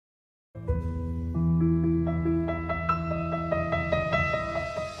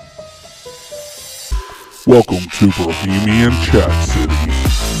Welcome to Bohemian Chat City.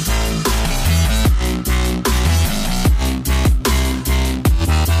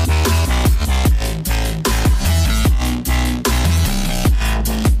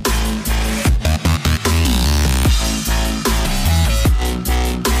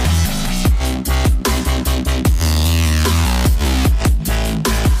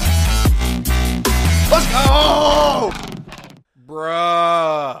 Let's go!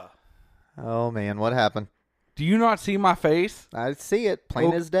 Bruh. Oh, man, what happened? Do you not see my face? I see it,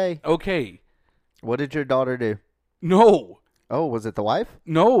 plain as day. Okay. What did your daughter do? No. Oh, was it the wife?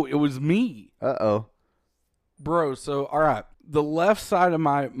 No, it was me. Uh-oh. Bro, so, all right. The left side of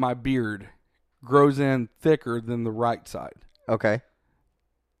my beard grows in thicker than the right side. Okay.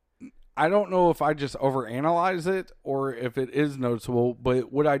 I don't know if I just overanalyze it or if it is noticeable,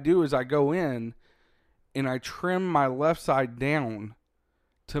 but what I do is I go in and I trim my left side down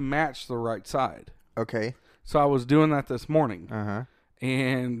to match the right side. Okay. So I was doing that this morning. Uh-huh.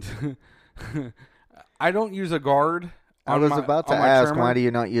 And I don't use a guard. I was about to ask, trimmer. why do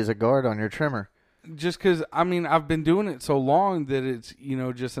you not use a guard on your trimmer? Just because, I mean, I've been doing it so long that it's,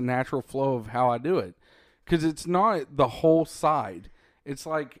 just a natural flow of how I do it. Because it's not the whole side. It's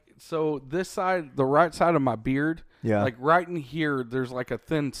like, so this side, the right side of my beard, Yeah. like right in here, there's like a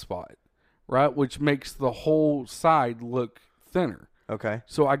thin spot, right? Which makes the whole side look thinner. Okay.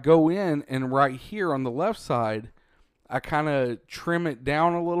 So I go in and right here on the left side, I kind of trim it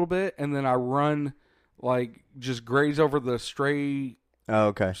down a little bit and then I run like just graze over the stray Oh,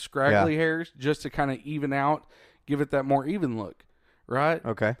 okay. scraggly hairs just to kind of even out, give it that more even look, right?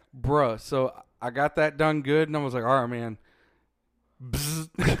 Okay. Bruh, so I got that done good and I was like, all right, man.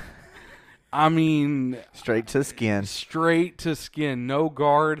 Bzz. I mean, Straight to skin. straight to skin, no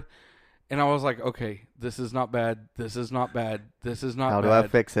guard. And I was like, okay, this is not bad. This is not bad. This is not How bad. do I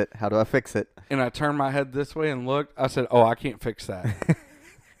fix it? How do I fix it? And I turned my head this way and looked. I said, oh, I can't fix that.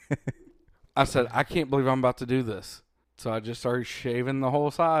 I said, I can't believe I'm about to do this. So I just started shaving the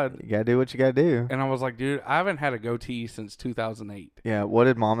whole side. You gotta do what you gotta do. And I was like, dude, I haven't had a goatee since 2008. Yeah, what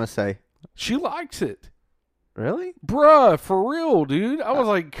did Mama say? She likes it. Really? Bruh, for real, dude. I was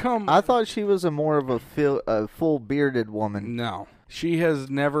like, come. I thought she was a more of a full bearded woman. No. She has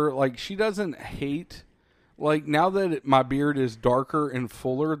never, like, she doesn't hate. Like, now that my beard is darker and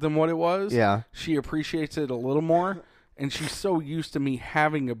fuller than what it was, Yeah. she appreciates it a little more. And she's so used to me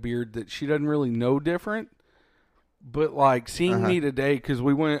having a beard that she doesn't really know different. But, like, seeing me today, because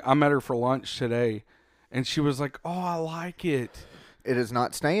I met her for lunch today, and she was like, oh, I like it. It is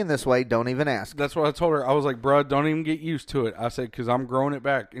not staying this way. Don't even ask. That's what I told her. I was like, bruh, don't even get used to it. I said, because I'm growing it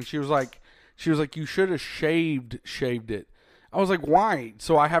back. And she was like, you should have shaved it. I was like, why?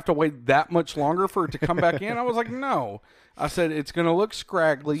 So I have to wait that much longer for it to come back in? I was like, no. I said, it's going to look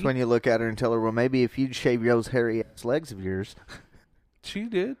scraggly. That's when you look at her and tell her, well, maybe if you'd shave those hairy-ass legs of yours. She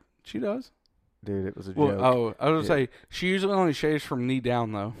did. She does. Dude, it was a Well, joke. oh, I was going to say, she usually only shaves from knee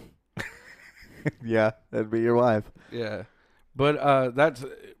down, though. Yeah, that'd be your wife. Yeah. But that's,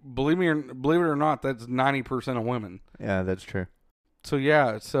 believe it or not, that's 90% of women. Yeah, that's true. So,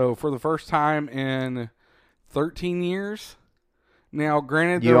 yeah. So, for the first time in 13 years... Now,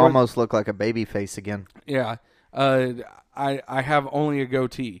 granted, You almost look like a baby face again. Yeah, I have only a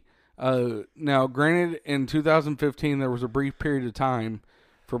goatee. Now, granted, in 2015 there was a brief period of time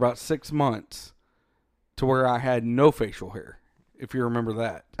for about 6 months to where I had no facial hair. If you remember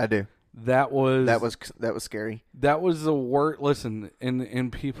that, I do. that was scary. That was the word. Listen,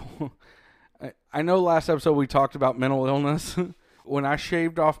 in people, I know last episode we talked about mental illness. When I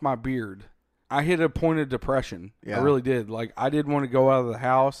shaved off my beard, I hit a point of depression. Yeah. I really did. Like, I didn't want to go out of the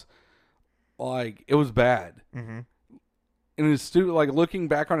house. Like, it was bad. Mm-hmm. And it's stupid. Like, looking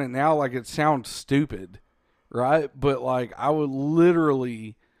back on it now, like, it sounds stupid, right? But, like, I would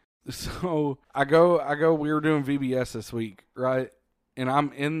literally... So, we were doing VBS this week, right? And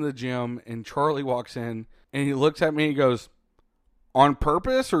I'm in the gym, and Charlie walks in, and he looks at me and he goes, on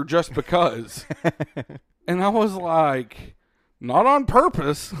purpose or just because? And I was like... Not on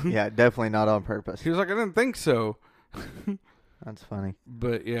purpose. Yeah, definitely not on purpose. He was like, I didn't think so. That's funny.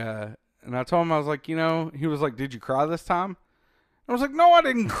 But yeah. And I told him, I was like, he was like, did you cry this time? I was like, no, I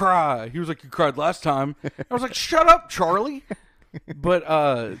didn't cry. He was like, you cried last time. I was like, shut up, Charlie.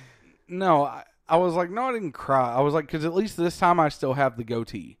 But no, I was like, no, I didn't cry. I was like, because at least this time I still have the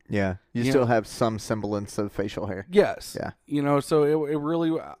goatee. Yeah, you still have some semblance of facial hair. Yes. Yeah. So it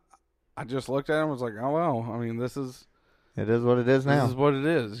really, I just looked at him and was like, oh, well, I mean, this is. It is what it is now. This is what it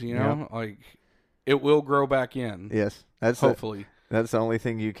is, Like, it will grow back in. Yes. Hopefully. That's the only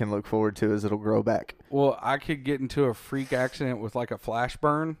thing you can look forward to is it'll grow back. Well, I could get into a freak accident with, like, a flash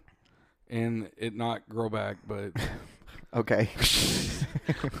burn, and it not grow back, but Okay.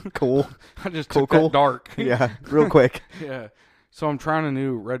 Cool. I just Cool, took cool. that dark. Yeah, real quick. Yeah. So I'm trying a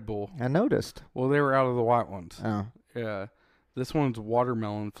new Red Bull. I noticed. Well, they were out of the white ones. Oh, Yeah. This one's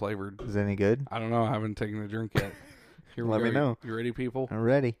watermelon flavored. is it any good? I don't know. I haven't taken a drink yet. Here we Let go. me know. You ready, people? I'm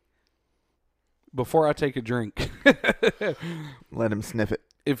ready. Before I take a drink, Let him sniff it.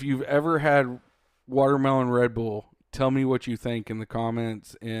 if you've ever had watermelon Red Bull, tell me what you think in the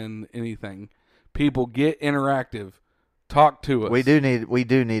comments and anything. People, get interactive. Talk to us. We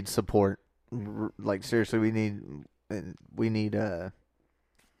do need support. Like seriously, we need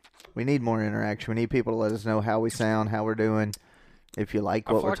more interaction. We need people to let us know how we sound, how we're doing. If you like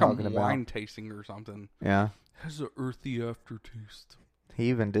I what feel we're like talking I'm about, wine tasting or something. yeah. Has an earthy aftertaste. He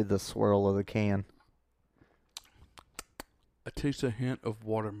even did the swirl of the can. I taste a hint of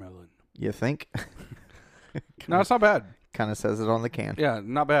watermelon. You think? No, it's not bad. Kind of says it on the can. Yeah,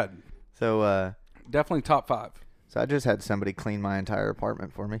 not bad. So, Definitely top 5. so I just had somebody clean my entire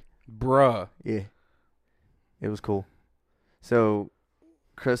apartment for me. Bruh. Yeah, it was cool. So,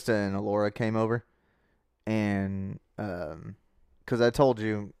 Krista and Alora came over, and because I told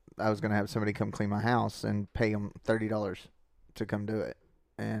you I was gonna have somebody come clean my house and pay them $30 to come do it,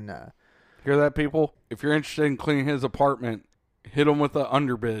 and Hear that, people? If you're interested in cleaning his apartment, hit him with an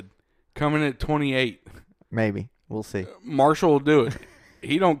underbid. Coming at 28. maybe we'll see. Marshall will do it.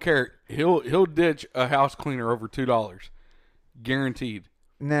 He don't care. He'll ditch a house cleaner over $2. Guaranteed.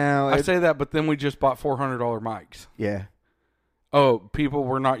 No, I say that, but then we just bought $400 mics. yeah, Oh, people,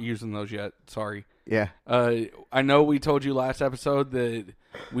 we're not using those yet. Sorry. yeah. I know we told you last episode that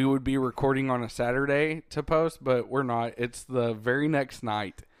we would be recording on a Saturday to post, but we're not. It's the very next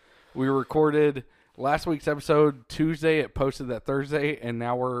night. We recorded last week's episode Tuesday. It posted that Thursday, and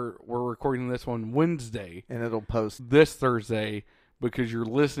now we're recording this one Wednesday. And it'll post. This Thursday because you're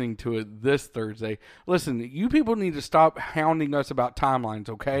listening to it this Thursday. Listen, you people need to stop hounding us about timelines,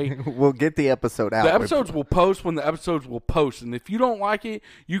 okay? We'll get the episode out. The episodes will post when the episodes will post, and if you don't like it,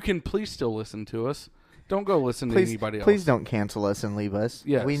 you can please still listen to us. Don't go listen to anybody else. Please don't cancel us and leave us.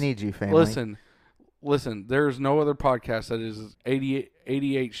 Yes. We need you, family. Listen. There's no other podcast that is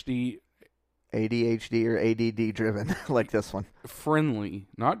ADHD or ADD driven like this one. friendly,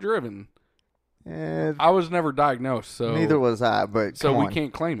 not driven. Eh, I was never diagnosed, so neither was I, but so come we on.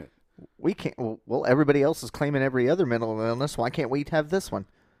 can't claim it We can't. Well, everybody else is claiming every other mental illness. Why can't we have this one?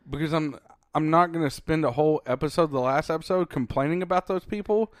 because I'm not going to spend a whole episode, the last episode, complaining about those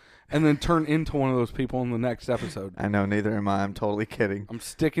people, and then turn into one of those people in the next episode. I know. Neither am I. I'm totally kidding. I'm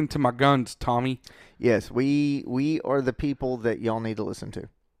sticking to my guns, Tommy. Yes, we are the people that y'all need to listen to.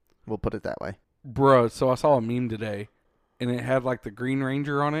 We'll put it that way. Bruh, so I saw a meme today, and it had like the Green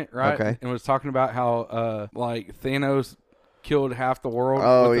Ranger on it, right? Okay. And it was talking about how like Thanos killed half the world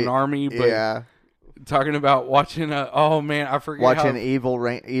Oh, with an army, but yeah. talking about watching oh man, I forget Watching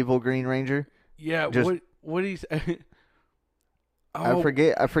how, evil Green Ranger. yeah, just- what he's I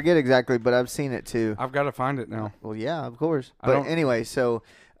forget exactly, but I've seen it too. I've got to find it now. Well, yeah, of course. I But don't- anyway, so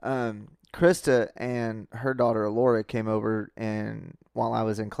Krista and her daughter Laura came over and while I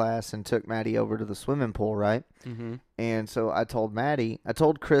was in class and took Maddie over to the swimming pool, right? Mm-hmm. And so I told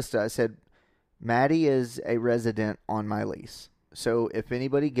Krista, I said, Maddie is a resident on my lease. So if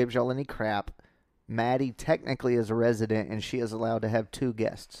anybody gives y'all any crap, Maddie technically is a resident and she is allowed to have 2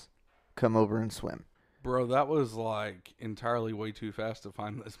 guests come over and swim. Bro, that was like entirely way too fast to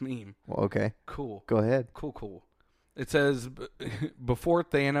find this meme. Well, okay. Cool. Go ahead. Cool. It says, before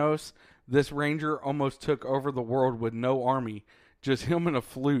Thanos, this ranger almost took over the world with no army, just him and a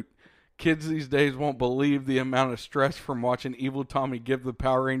flute. Kids these days won't believe the amount of stress from watching Evil Tommy give the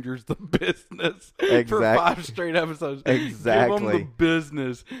Power Rangers the business for 5 straight episodes. Exactly. Give them the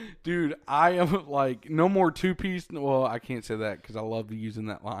business. Dude, I am like, no more 2-piece. Well, I can't say that because I love using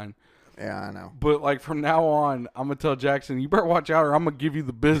that line. Yeah, I know. But like from now on, I'm gonna tell Jackson, you better watch out, or I'm gonna give you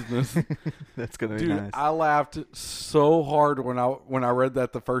the business. That's gonna be Dude, nice. I laughed so hard when I read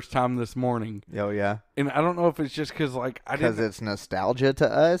that the first time this morning, Oh yeah, and I don't know if it's just because like I because didn't. it's nostalgia to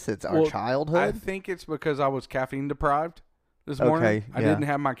us. It's our Well, childhood. I think it's because I was caffeine deprived this morning. Okay, I yeah. didn't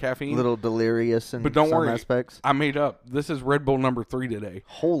have my caffeine. A little delirious in But don't some worry. aspects. I made up. This is Red Bull number 3 today.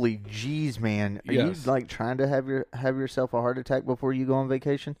 Holy jeez, man! Are Yes. you like trying to have yourself a heart attack before you go on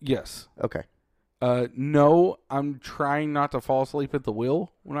vacation? Yes. Okay. No, I'm trying not to fall asleep at the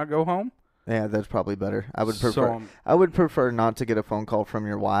wheel when I go home. Yeah, that's probably better. I would So, prefer. I would prefer not to get a phone call from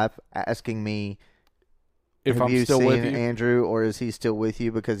your wife asking me if have I'm you still seen with you. Andrew or is he still with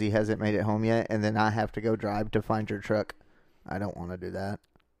you because he hasn't made it home yet, and then I have to go drive to find your truck. I don't want to do that.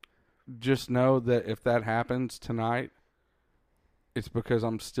 Just know that if that happens tonight, It's because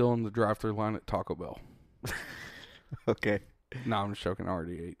I'm still in the drive-thru line at Taco Bell. Okay. No, I'm just joking. I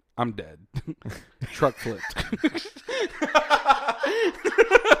already ate. I'm dead. Truck flipped.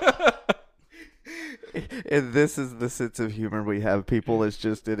 And this is the sense of humor we have, people. It's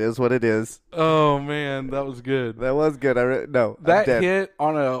just, it is what it is. Oh, man. That was good. That was good. I'm That dead. hit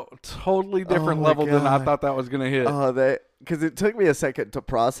on a totally different Oh my level than I God. thought that was going to hit. Oh, because it took me a second to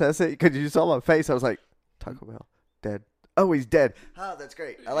process it. Because you saw my face, I was like, Taco Bell, dead. Oh, he's dead. Oh, that's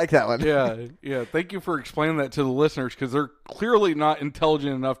great. I like that one. Yeah. Thank you for explaining that to the listeners because they're clearly not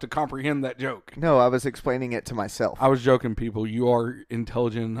intelligent enough to comprehend that joke. No, I was explaining it to myself. I was joking, people. You are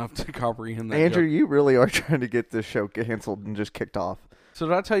intelligent enough to comprehend that Andrew, joke. you really are trying to get this show canceled and just kicked off. So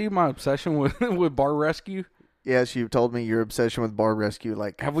did I tell you my obsession with with Bar Rescue? Yes, you've told me your obsession with Bar Rescue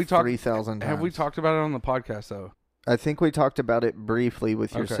like Have we talked 3,000 times. Have we talked about it on the podcast though? I think we talked about it briefly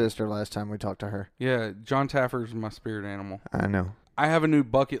with your Okay. sister last time we talked to her. Yeah, John Taffer's my spirit animal. I know. I have a new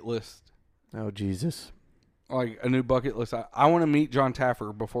bucket list. Oh, Jesus. Like a new bucket list. I want to meet John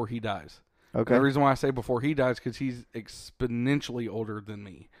Taffer before he dies. Okay. The reason why I say before he dies because he's exponentially older than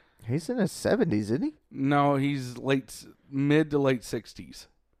me. He's in his 70s, isn't he? No, he's mid to late 60s.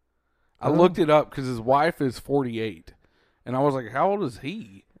 I Oh. looked it up because his wife is 48. And I was like, how old is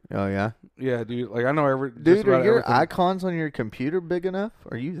he? Oh, yeah. Yeah, dude. Like, I know just Dude, are about your everything. icons on your computer big enough?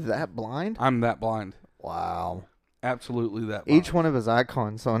 Are you that blind? I'm that blind. Wow. Absolutely that blind. Each one of his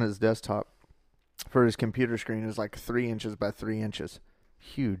icons on his desktop for his computer screen is like 3 inches by 3 inches.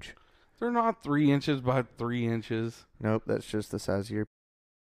 Huge. They're not 3 inches by 3 inches. Nope, that's just the size of your...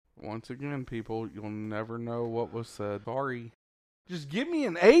 Once again, people, you'll never know what was said. Sorry. Just give me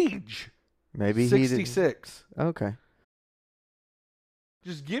an age. Maybe he didn't... 66. Okay.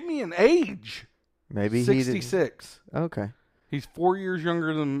 Just give me an age. Maybe he didn't... 66. Okay. He's 4 years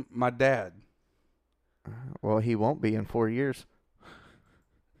younger than my dad. Well, he won't be in 4 years.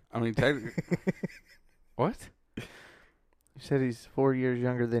 I mean, technically. What? You said he's 4 years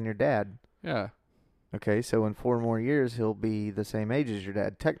younger than your dad. Yeah. Okay, so in 4 more years, he'll be the same age as your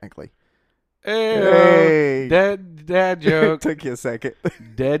dad, technically. Hey, dead dad joke. Took you a second.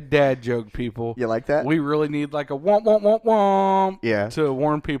 Dead dad joke, people. You like that? We really need like a womp, womp, womp, womp Yeah. to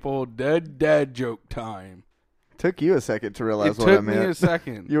warn people, dead dad joke time. Took you a second to realize It what I took me meant. a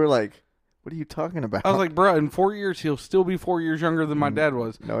second. You were like, what are you talking about? I was like, bro, in 4 years, he'll still be 4 years younger than my dad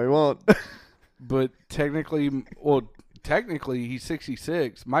was. no, he won't. But technically, he's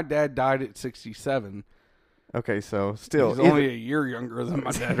 66. My dad died at 67. Okay, so still. He's only a year younger than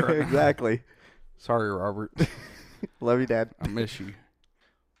my dad right now. Exactly. Sorry, Robert. Love you, Dad. I miss you.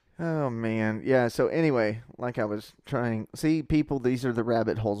 Oh, man. Yeah, so anyway, like I was trying. See, people, these are the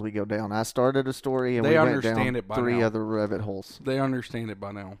rabbit holes we go down. I started a story and They we went understand down it by 3 now. other rabbit holes. They understand it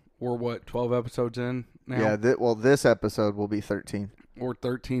by now. We're what, 12 episodes in now? Yeah, this episode will be 13. We're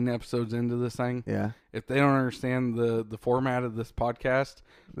 13 episodes into this thing. Yeah, If they don't understand the format of this podcast,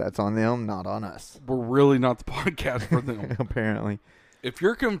 that's on them, not on us. we're really not the podcast for them. Apparently. If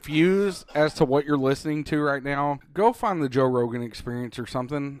you're confused as to what you're listening to right now, go find the Joe Rogan Experience or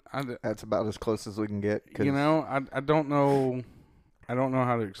something. That's about as close as we can get. 'cause You know, I don't know. I don't know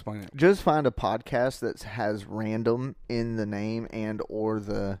how to explain it. just find a podcast that has random in the name and or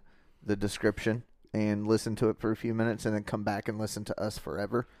the description and listen to it for a few minutes and then come back and listen to us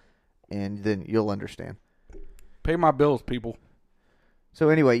forever. And then you'll understand. Pay my bills, people. So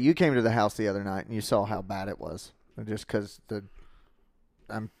anyway, you came to the house the other night and you saw how bad it was. Just because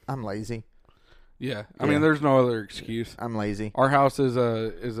I'm lazy. Yeah, I mean, there's no other excuse. I'm lazy. Our house is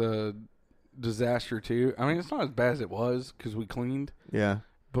a disaster too. I mean, it's not as bad as it was because we cleaned, Yeah.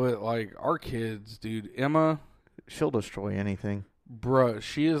 but like our kids, dude, Emma, She'll destroy anything. bruh,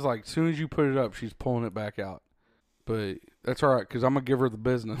 she is like, as soon as you put it up, she's pulling it back out. But that's all right because I'm gonna give her the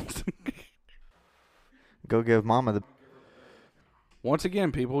business. Go give Mama the... Once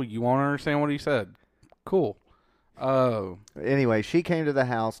again, people, you won't understand what he said. Cool. Anyway, she came to the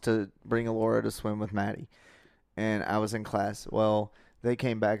house to bring Alora to swim with Maddie. And I was in class. Well, they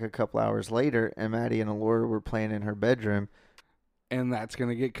came back a couple hours later, and Maddie and Alora were playing in her bedroom. And that's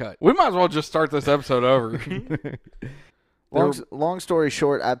gonna get cut. We might as well just start this episode over. Long story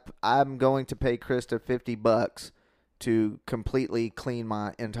short, I'm going to pay Krista $50 to completely clean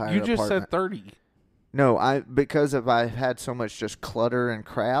my entire You just apartment. said 30. No, because I've had so much just clutter and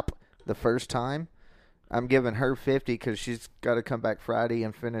crap the first time. I'm giving her 50 because she's got to come back Friday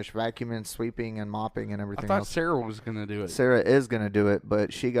and finish vacuuming, sweeping, and mopping and I everything thought else. Sarah was gonna do it. Sarah is going to do it,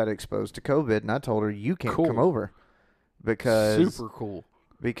 but she got exposed to COVID, and I told her, you can't Cool. come over because Super cool.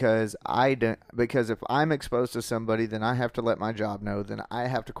 because if I'm exposed to somebody, then I have to let my job know. Then I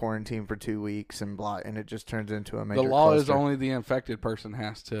have to quarantine for 2 weeks and blah, and it just turns into a major. The law is cluster. only the infected person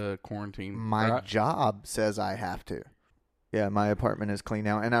has to quarantine. My right? job says I have to. Yeah, my apartment is clean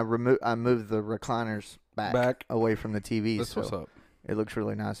now, and I moved the recliners back away from the TV. That's what's up. It looks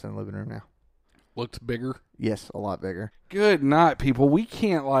really nice in the living room now. Looks bigger. Yes, a lot bigger. Good night, people. We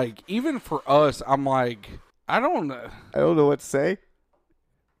can't even for us. I'm like, I don't know. I don't know what to say.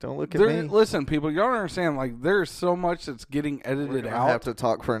 Don't look at me. Listen, people, you don't understand. Like, there's so much that's getting edited out. I have to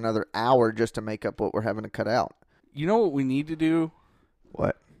talk for another hour just to make up what we're having to cut out. You know what we need to do?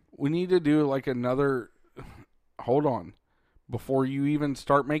 What? We need to do like another. Hold on, before you even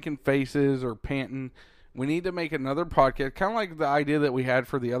start making faces or panting, we need to make another podcast, kind of like the idea that we had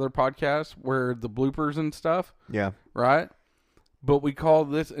for the other podcast, where the bloopers and stuff. Yeah. Right. But we call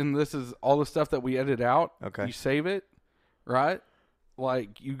this, and this is all the stuff that we edit out. Okay. You save it, right?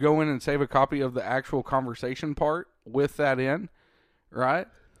 Like, you go in and save a copy of the actual conversation part with that in, right?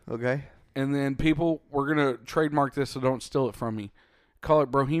 Okay. And then people, we're going to trademark this, so don't steal it from me. Call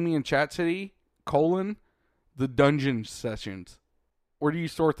it Bohemian Chat City, the dungeon sessions. Where do you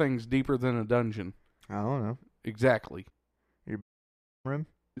store things deeper than a dungeon? I don't know. Exactly. Your room?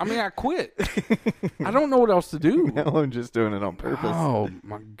 I mean, I quit. I don't know what else to do. No, I'm just doing it on purpose. Oh,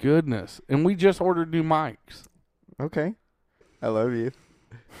 my goodness. And we just ordered new mics. Okay. I love you.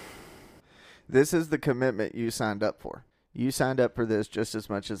 This is the commitment you signed up for. You signed up for this just as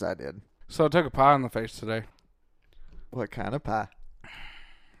much as I did. So I took a pie in the face today. What kind of pie?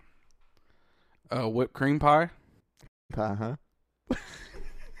 Whipped cream pie. Pie, huh?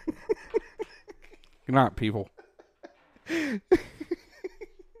 Good night, people.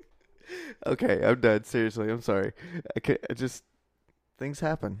 Okay, I'm done. Seriously, I'm sorry. Things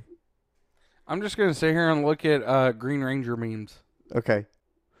happen. I'm just going to sit here and look at Green Ranger memes. Okay.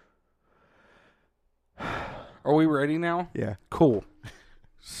 Are we ready now? Yeah. Cool.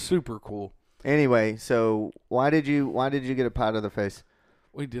 Super cool. Anyway, so why did you get a pie to the face?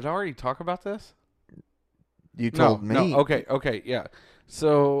 Wait, did I already talk about this? You told me. No. Okay, yeah.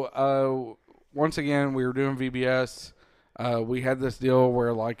 So, once again, we were doing VBS. We had this deal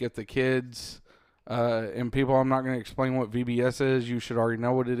where, like, if the kids and people, I'm not going to explain what VBS is. You should already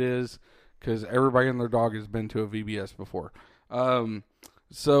know what it is because everybody and their dog has been to a VBS before.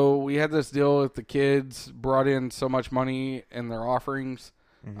 So we had this deal if the kids brought in so much money in their offerings,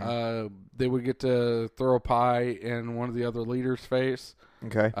 they would get to throw a pie in one of the other leaders' face.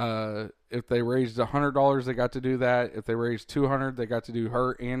 Okay. If they raised $100, they got to do that. If they raised $200, they got to do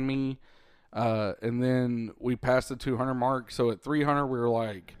her and me. And then we passed the 200 mark. So at 300, we were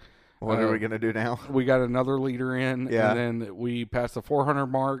like, what are we going to do now? We got another leader in. Yeah. And then we passed the 400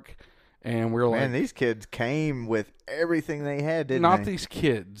 mark. And we were like, man, these kids came with everything they had, didn't not they? these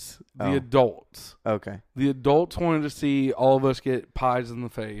kids, the adults. Okay. The adults wanted to see all of us get pies in the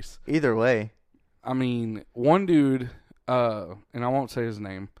face. Either way. I mean, one dude, and I won't say his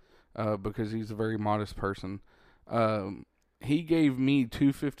name because he's a very modest person. He gave me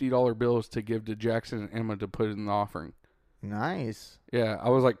two $50 bills to give to Jackson and Emma to put in the offering. Nice. Yeah, I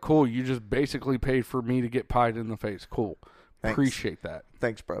was like, cool, you just basically paid for me to get pied in the face. Cool. Thanks. Appreciate that.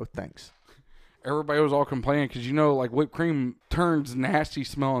 Thanks, bro. Thanks. Everybody was all complaining because, you know, like whipped cream turns nasty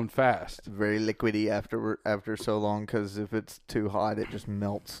smelling fast. It's very liquidy after so long because if it's too hot, it just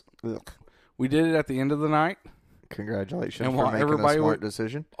melts. Ugh. We did it at the end of the night. Congratulations And for while making a everybody smart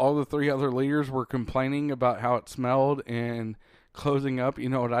decision. All the three other leaders were complaining about how it smelled and closing up. You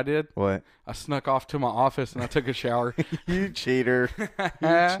know what I did? What? I snuck off to my office and I took a shower. You cheater.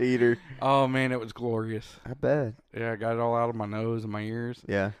 You cheater. Oh, man, it was glorious. I bet. Yeah, I got it all out of my nose and my ears.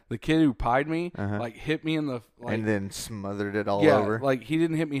 Yeah. The kid who pied me, Uh-huh. like, hit me in the... Like, and then smothered it all yeah, over. like, he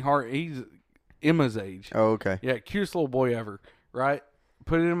didn't hit me hard. He's Emma's age. Oh, okay. Yeah, cutest little boy ever, right?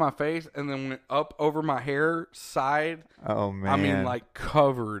 Put it in my face and then went up over my hair side. Oh, man. I mean, like,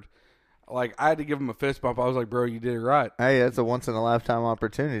 covered. Like, I had to give him a fist bump. I was like, bro, you did it right. Hey, that's a once-in-a-lifetime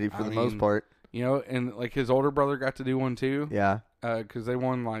opportunity for the most part. You know, and, like, his older brother got to do one, too. Yeah. Because they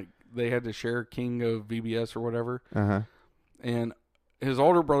won, like, they had to share King of VBS or whatever. Uh-huh. And his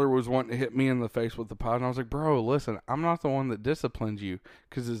older brother was wanting to hit me in the face with the pie. And I was like, bro, listen, I'm not the one that disciplined you.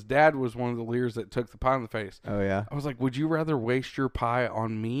 Because his dad was one of the leaders that took the pie in the face. Oh, yeah? I was like, would you rather waste your pie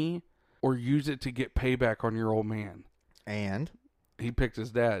on me or use it to get payback on your old man? And? He picked his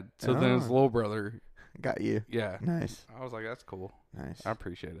dad. So then his little brother. Got you. Yeah. Nice. I was like, that's cool. Nice. I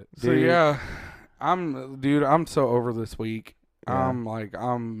appreciate it. Dude. So, yeah, I'm so over this week. Yeah.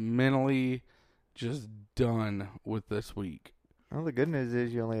 I'm mentally just done with this week. Well, the good news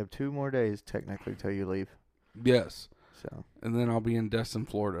is you only have 2 more days technically till you leave. Yes. So, And then I'll be in Destin,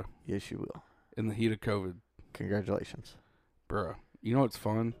 Florida yes, you will. in the heat of COVID. Congratulations. Bruh. You know what's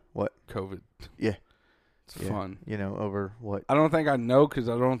fun? What? COVID. Yeah. It's Yeah. fun. You know, over what? I don't think I know because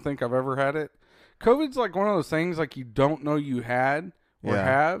I don't think I've ever had it. COVID's like one of those things like you don't know you had or Yeah.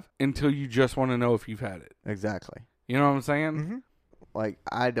 have until you just want to know if you've had it. Exactly. You know what I'm saying? Mm-hmm. Like,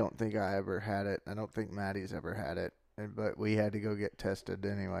 I don't think I ever had it. I don't think Maddie's ever had it. But we had to go get tested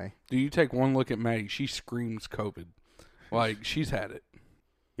anyway. Do you take one look at Maddie? She screams COVID. Like, she's had it.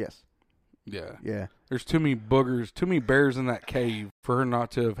 Yes. Yeah. Yeah. There's too many boogers, too many bears in that cave for her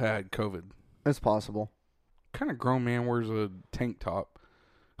not to have had COVID. It's possible. What kind of grown man wears a tank top?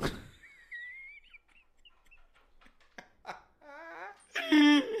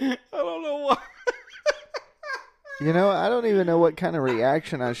 I don't know why. You know, I don't even know what kind of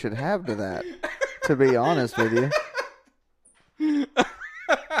reaction I should have to that, to be honest with you.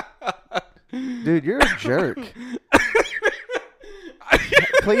 Dude, you're a jerk.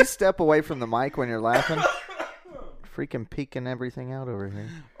 Please step away from the mic when you're laughing. Freaking peeking everything out over here.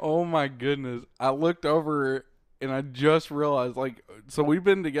 Oh my goodness. I looked over and I just realized, like, so we've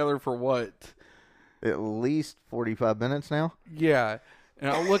been together for what? At least 45 minutes now. Yeah. And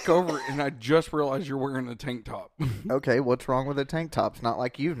I look over and I just realized you're wearing a tank top. Okay, what's wrong with a tank top? It's not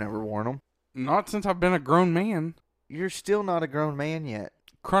like you've never worn them. Not since I've been a grown man. You're still not a grown man yet.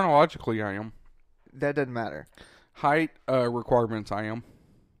 Chronologically, I am. That doesn't matter. Height requirements, I am.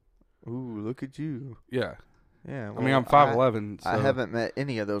 Ooh, look at you. Yeah. Yeah. I mean, I'm 5'11". I haven't met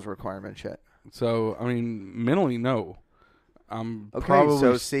any of those requirements yet. So, I mean, mentally, no. I'm Okay, probably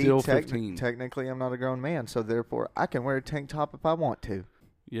so see, still 15. technically I'm not a grown man, so therefore I can wear a tank top if I want to.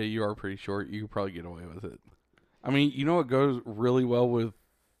 Yeah, you are pretty short. You could probably get away with it. I mean, you know what goes really well with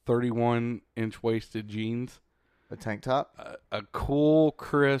 31-inch waisted jeans? A tank top? A cool,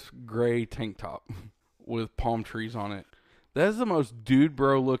 crisp, gray tank top with palm trees on it. That is the most dude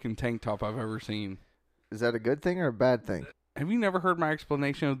bro looking tank top I've ever seen. Is that a good thing or a bad thing? Have you never heard my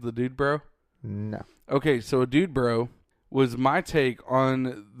explanation of the dude bro? No. Okay, so a dude bro was my take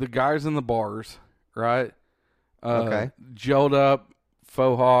on the guys in the bars, right? Okay. Gelled up,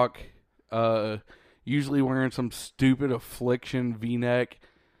 faux hawk, usually wearing some stupid Affliction V-neck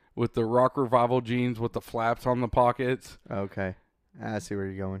with the Rock Revival jeans with the flaps on the pockets. Okay. I see where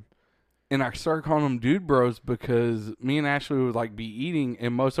you're going. And I started calling them dude bros because me and Ashley would like be eating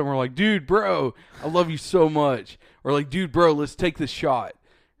and most of them were like, dude bro, I love you so much. Or like, dude bro, let's take this shot.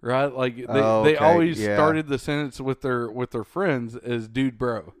 Right? Like they always started the sentence with their friends as dude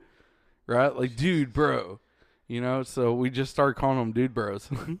bro. Right? Like dude bro. You know, so we just started calling them dude bros.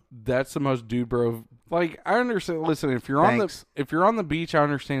 That's the most dude bro. Like I understand. Listen, if you're on the beach, I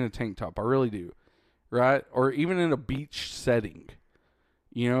understand a tank top. I really do. Right? Or even in a beach setting.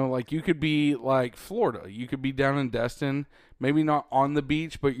 You know, like you could be like Florida. You could be down in Destin, maybe not on the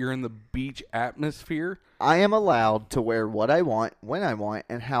beach, but you're in the beach atmosphere. I am allowed to wear what I want, when I want,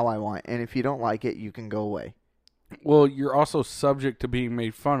 and how I want. And if you don't like it, you can go away. Well, you're also subject to being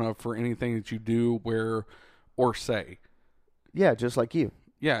made fun of for anything that you do, wear, or say. Yeah, just like you.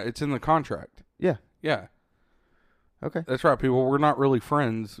 Yeah, it's in the contract. Yeah. Yeah. Okay. That's right, people. We're not really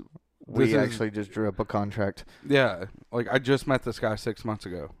friends. We actually just drew up a contract. Yeah. Like, I just met this guy 6 months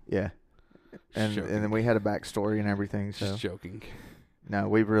ago. Yeah. And then we had a backstory and everything. So. Just joking. No,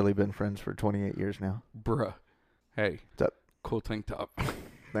 we've really been friends for 28 years now. Bruh. Hey. What's up? Cool tank top.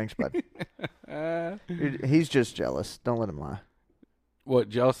 Thanks, bud. He's just jealous. Don't let him lie. What,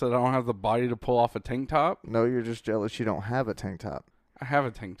 jealous that I don't have the body to pull off a tank top? No, you're just jealous you don't have a tank top. I have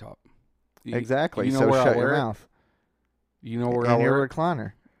a tank top. Exactly. You know so where shut I your wear it? mouth. You know where In I wear your it?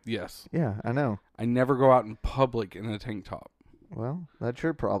 recliner. Yes. Yeah, I know. I never go out in public in a tank top. Well, that's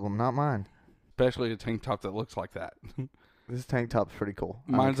your problem, not mine. Especially a tank top that looks like that. This tank top's pretty cool.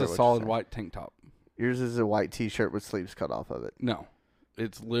 I don't Mine's care a what you solid say. white tank top. Yours is a white T-shirt with sleeves cut off of it. No.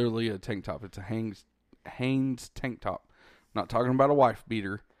 It's literally a tank top. It's a Hanes tank top. I'm not talking about a wife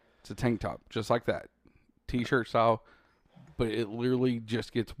beater. It's a tank top, just like that. T-shirt style, but it literally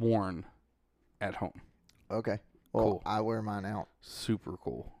just gets worn at home. Okay. Well, Cool. I wear mine out. Super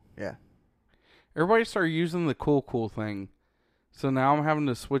cool. Yeah. Everybody started using the cool thing. So now I'm having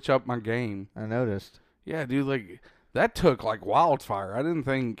to switch up my game. I noticed. Yeah, dude, like that took like wildfire. I didn't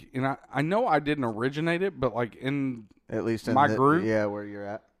think, and I know I didn't originate it, but like in At least in my group? Yeah, where you're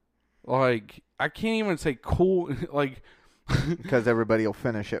at. like I can't even say cool. Like Because everybody will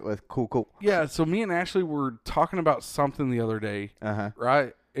finish it with cool. yeah. So me and Ashley were talking about something the other day, Uh-huh.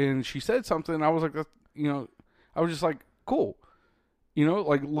 right? And she said something. And I was like, I was just like, cool.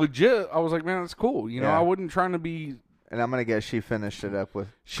 Like legit. I was like, man, that's cool. Yeah. I wasn't trying to be. And I'm going to guess she finished it up with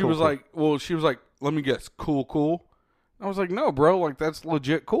She was like, let me guess, cool. I was like, no, bro, like, that's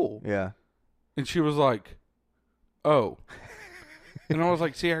legit cool. Yeah. And she was like, oh. And I was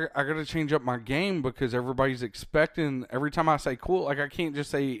like, see, I got to change up my game because everybody's expecting, every time I say cool, like, I can't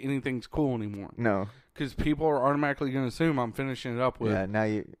just say anything's cool anymore. No. Because people are automatically going to assume I'm finishing it up with now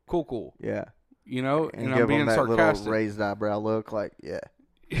you. cool. Yeah. You know? And I'm give being them that sarcastic. little raised eyebrow look, like, yeah.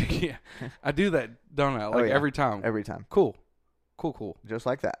 Yeah. I do that, don't I? Like, yeah. every time. Every time. Cool. Just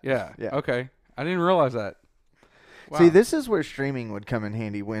like that. Yeah. Yeah. Okay. I didn't realize that. Wow. See, this is where streaming would come in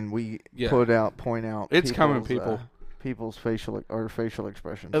handy when we point out. It's coming, people. People's facial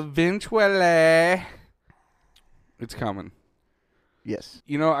expressions. Eventually. It's coming. Yes.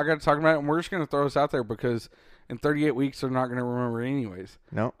 You know, I got to talk about it, and we're just going to throw this out there because in 38 weeks, they're not going to remember it anyways.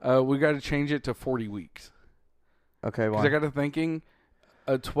 No. We got to change it to 40 weeks. Okay, why? Because I got to thinking,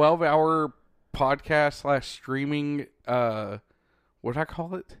 a 12-hour podcast / streaming, what did I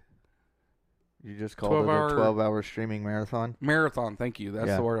call it? You just called it a 12-hour streaming marathon? Marathon, thank you.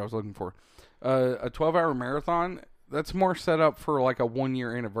 That's the word I was looking for. A 12-hour marathon, that's more set up for like a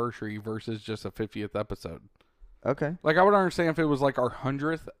 1-year anniversary versus just a 50th episode. Okay. Like, I would understand if it was like our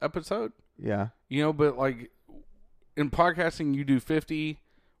 100th episode. Yeah. You know, but like in podcasting, you do 50,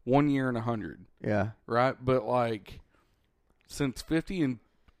 1 year, and 100. Yeah. Right? But like, since 50 and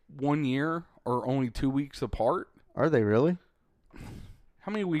 1 year are only 2 weeks apart. Are they really?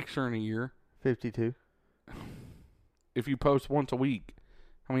 How many weeks are in a year? 52. If you post once a week,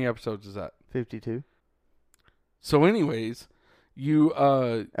 how many episodes is that? 52. So anyways, you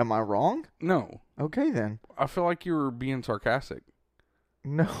am I wrong? No. Okay then. I feel like you were being sarcastic.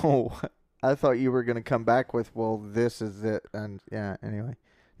 No. I thought you were going to come back with, well, this is it, and yeah, anyway.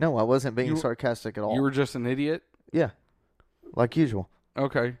 No, I wasn't being sarcastic at all. You were just an idiot? Yeah. Like usual.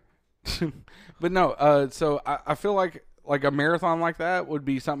 Okay. But no, so I feel like a marathon like that would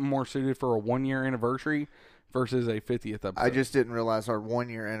be something more suited for a 1-year anniversary versus a 50th episode. I just didn't realize our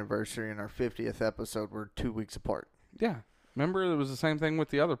 1-year anniversary and our 50th episode were 2 weeks apart. Yeah. Remember, it was the same thing with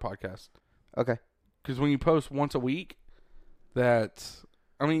the other podcast. Okay. Because when you post once a week, that's,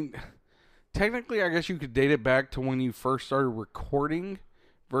 I mean, technically, I guess you could date it back to when you first started recording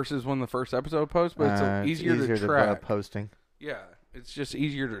versus when the first episode posts, but it's easier to track. Posting. Yeah. It's just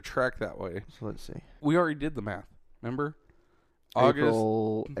easier to track that way. So let's see. We already did the math. Remember?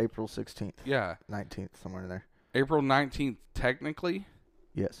 April 16th. Yeah. 19th, somewhere in there. April 19th, technically.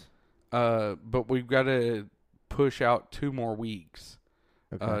 Yes. But we've got to push out 2 more weeks.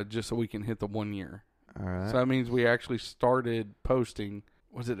 Okay. Just so we can hit the 1 year. All right. So that means we actually started posting.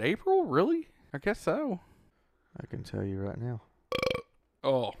 Was it April? Really? I guess so. I can tell you right now.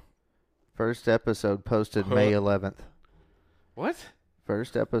 Oh. First episode posted May 11th. What?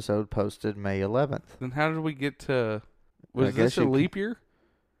 First episode posted May 11th. Then how did we get to... Was this a leap year?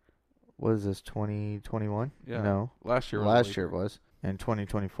 What is this, 2021? Yeah. No. Last year was. Last year was. And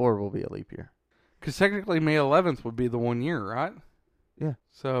 2024 will be a leap year. Because technically May 11th would be the 1 year, right? Yeah.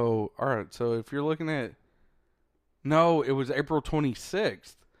 So, all right. So if you're looking at... No, it was April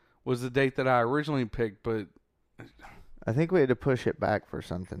 26th was the date that I originally picked, but... I think we had to push it back for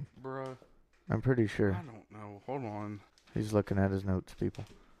something. Bruh. I'm pretty sure. I don't know. Hold on. He's looking at his notes, people.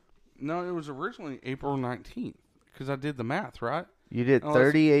 No, it was originally April 19th because I did the math, right? You did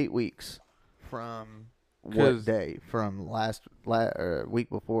 38 weeks from what day? From last week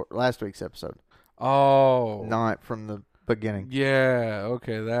before last week's episode. Oh, not from the beginning. Yeah.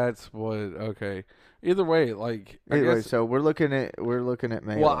 Okay, that's what. Okay. Either way, like anyway, so we're looking at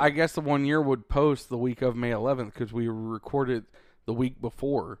May. Well, 11th. I guess the 1 year would post the week of May 11th because we recorded the week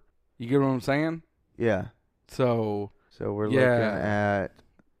before. You get what I'm saying? Yeah. So we're looking at.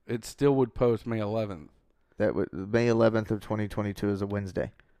 It still would post May 11th. That would May 11th of 2022 is a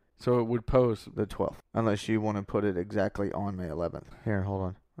Wednesday. So it would post the 12th, unless you want to put it exactly on May 11th. Here, hold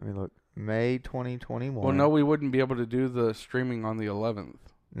on. Let me look. May 2021. Well, no, we wouldn't be able to do the streaming on the 11th.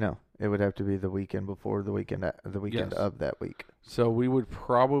 No, it would have to be the weekend before the weekend of that week. So we would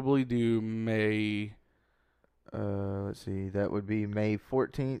probably do May. Let's see. That would be May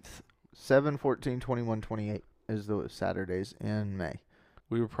 14th, 7, 14, 21, 28 is the Saturdays in May.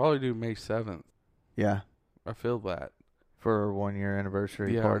 We would probably do May 7th. Yeah. I feel that. For a 1 year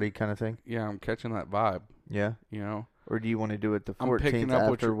anniversary party kind of thing? Yeah, I'm catching that vibe. Yeah? You know? Or do you want to do it the 14th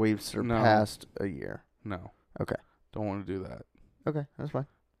after we've surpassed a year? No. Okay. Don't want to do that. Okay, that's fine.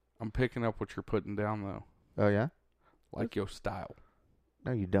 I'm picking up what you're putting down, though. Oh, yeah? Like your style.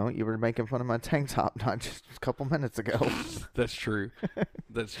 No, you don't. You were making fun of my tank top not just a couple minutes ago. That's true.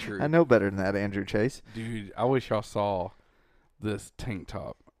 That's true. I know better than that, Andrew Chase. Dude, I wish y'all saw this tank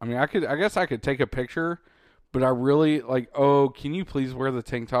top. I mean, I guess I could take a picture, but I really, can you please wear the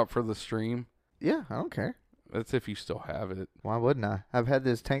tank top for the stream? Yeah, I don't care. That's if you still have it. Why wouldn't I? I've had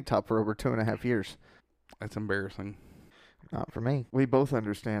this tank top for over 2.5 years. That's embarrassing. Not for me. We both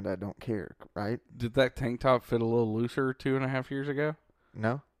understand I don't care, right? Did that tank top fit a little looser 2.5 years ago?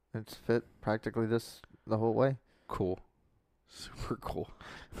 No, it's fit practically the whole way. Cool. Super cool.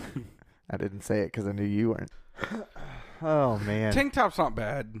 I didn't say it because I knew you weren't. Oh, man. Tank top's not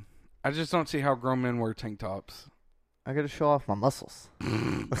bad. I just don't see how grown men wear tank tops. I got to show off my muscles.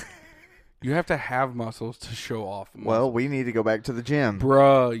 You have to have muscles to show off muscles. Well, we need to go back to the gym.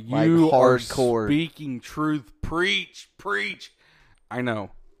 Bruh, you Like are hardcore. speaking truth. Preach. I know.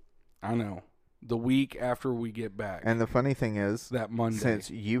 The week after we get back. And the funny thing is, that Monday.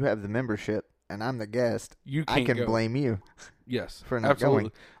 since you have the membership and I'm the guest, you I can't can go. blame you. Yes. for not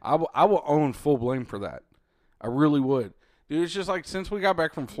absolutely. I will own full blame for that. I really would. Dude, it's just like since we got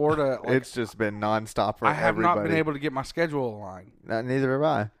back from Florida, like, It's just been nonstop for I have everybody. not been able to get my schedule aligned. Neither have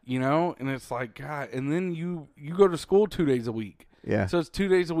I. You know? And it's like, God. And then you go to school 2 days a week. Yeah. So it's 2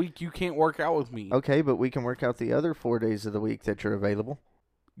 days a week you can't work out with me. Okay, but we can work out the other 4 days of the week that you're available.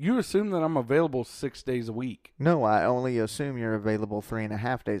 You assume that I'm available 6 days a week. No, I only assume you're available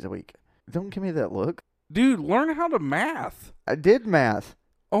 3.5 days a week. Don't give me that look. Dude, learn how to math. I did math.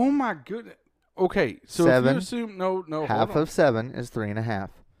 Oh my goodness. Okay, so 7, if you assume no, half hold on. of 7 is 3.5.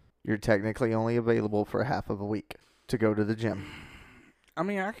 You're technically only available for half of a week to go to the gym I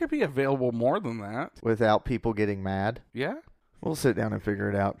mean, I could be available more than that. without people getting mad. Yeah. We'll sit down and figure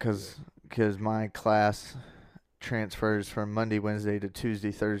it out because my class transfers from Monday, Wednesday to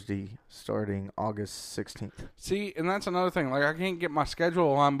Tuesday, Thursday, starting August 16th. See, and that's another thing. Like, I can't get my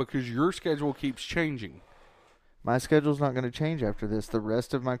schedule on because your schedule keeps changing. My schedule's not going to change after this. The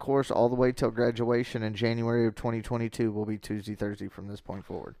rest of my course, all the way till graduation in January of 2022, will be Tuesday, Thursday from this point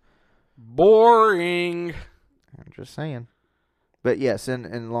forward. Boring. I'm just saying. But yes,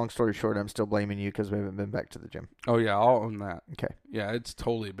 and long story short, I'm still blaming you because we haven't been back to the gym. Oh, yeah, I'll own that. Okay. Yeah, it's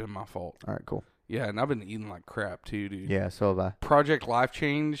totally been my fault. All right, cool. Yeah, and I've been eating like crap too, dude. Yeah, so have I. Project Life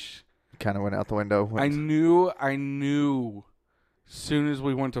Change. Kind of went out the window. I knew soon as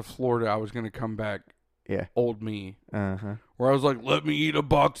we went to Florida, I was going to come back Yeah. old me. Uh-huh. Where I was like, let me eat a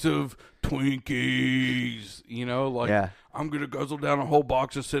box of Twinkies. You know, like, Yeah. I'm going to guzzle down a whole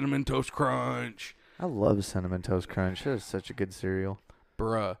box of Cinnamon Toast Crunch. I love Cinnamon Toast Crunch. That is such a good cereal.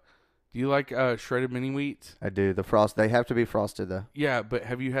 Bruh. Do you like shredded mini wheats? I do. The frost. They have to be frosted, though. Yeah, but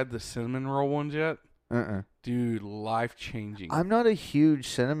have you had the cinnamon roll ones yet? Uh-uh. Dude, life-changing. I'm not a huge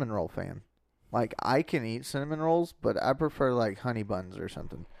cinnamon roll fan. Like, I can eat cinnamon rolls, but I prefer, like, honey buns or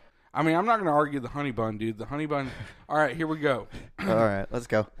something. I mean, I'm not going to argue the honey bun, dude. The honey bun. All right, here we go. All right, let's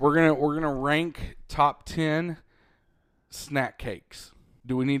go. We're gonna rank top 10 snack cakes.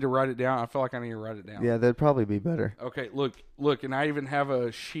 Do we need to write it down? I feel like I need to write it down. Yeah, that'd probably be better. Okay, look, and I even have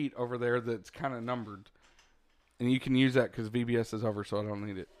a sheet over there that's kind of numbered, and you can use that because VBS is over, so I don't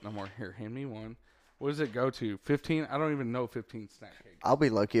need it no more. Here, hand me one. What does it go to? 15? I don't even know 15 snack cakes. I'll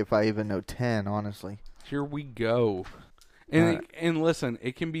be lucky if I even know 10, honestly. Here we go. And and listen,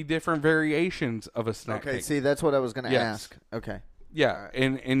 it can be different variations of a snack Okay, cake. see, that's what I was going to Yes. ask. Okay. Yeah,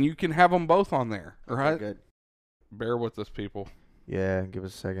 and you can have them both on there, all right? Good. Bear with us, people. Yeah, give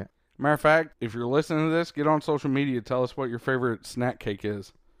us a second. Matter of fact, if you're listening to this, get on social media. Tell us what your favorite snack cake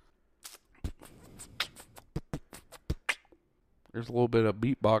is. There's a little bit of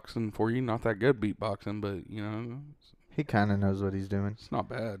beatboxing for you. Not that good beatboxing, but, you know, He kind of knows what he's doing. it's not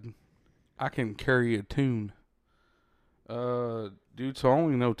bad. I can carry a tune. Dude, so I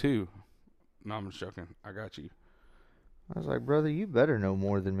only know 2. No, I'm just joking. I got you. I was like, brother, you better know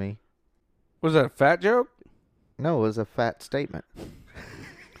more than me. Was that a fat joke? No, it was a fat statement.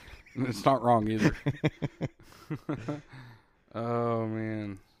 It's not wrong either. Oh,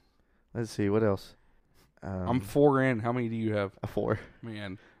 man. Let's see, what else? I'm 4 in. How many do you have? a 4.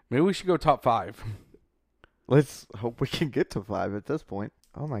 Man, maybe we should go top 5. Let's hope we can get to 5 at this point.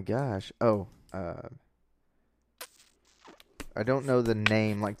 Oh my gosh. Oh, I don't know the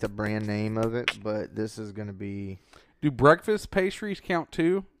name, like the brand name of it, but this is going to be... Do breakfast pastries count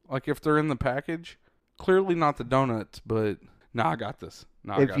too? Like if they're in the package? Clearly not the donuts, but I got this.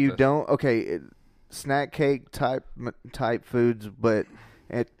 if you don't, okay, snack cake type foods, but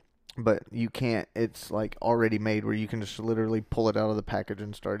you can't. It's like already made where you can just literally pull it out of the package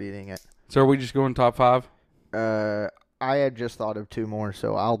and start eating it. So are we just going top 5? I had just thought of 2 more,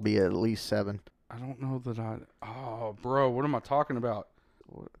 so I'll be at least 7. I don't know that oh, bro, what am I talking about?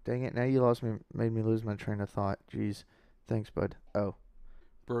 Dang it! Now you made me lose my train of thought. Jeez, thanks, bud. Oh,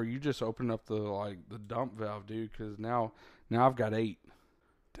 Bro, you just opened up the dump valve, dude, because now I've got 8.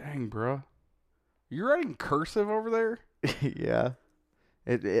 Dang, bro. You writing cursive over there? yeah.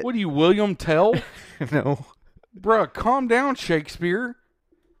 It What are you, William Tell? no. Bruh, calm down, Shakespeare.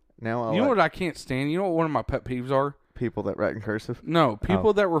 Now You know what I can't stand? You know what one of my pet peeves are? people that write in cursive? No,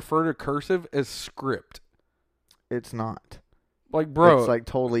 people that refer to cursive as script. It's not. Like, bro, It's like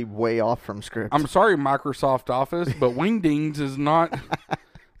totally way off from script. I'm sorry, Microsoft Office, but Wingdings is not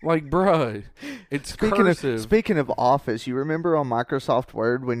like, bruh, it's cursive. Speaking of Office, you remember on Microsoft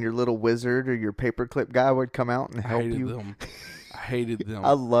Word when your little wizard or your paperclip guy would come out and I help hated you? them. I hated them.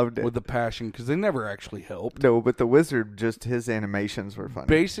 I loved it. with a passion because they never actually helped. No, but the wizard, just his animations were funny.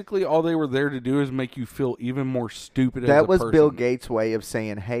 Basically, all they were there to do is make you feel even more stupid. That as a was person. Bill Gates' way of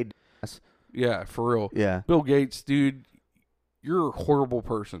saying, "Hey, Yeah, for real. yeah." Bill Gates, dude, you're a horrible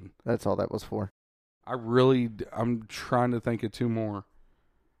person. That's all that was for. I'm trying to think of two more.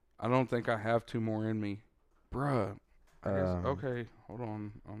 I don't think I have two more in me. Bruh. I guess, okay, hold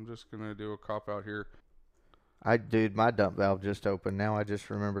on. I'm just going to do a cop out here. Dude, my dump valve just opened. Now I just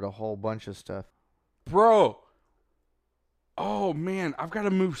remembered a whole bunch of stuff. Bro. Oh, man. I've got to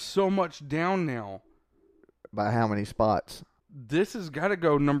move so much down now. By how many spots? This has got to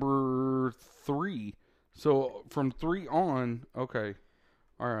go number 3. So from 3 on, okay.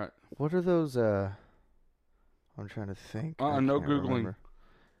 All right. What are those? I'm trying to think. I No can't Googling. remember.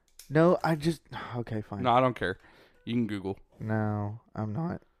 No, I just. Okay, fine. No, I don't care. You can Google. No, I'm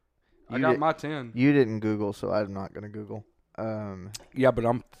not. I got my 10. You didn't Google, so I'm not gonna Google. Yeah, but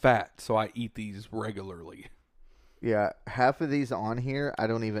I'm fat, so I eat these regularly. Yeah, half of these on here I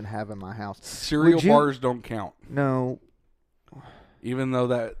don't even have in my house. Cereal Would you- bars don't count. No, Even though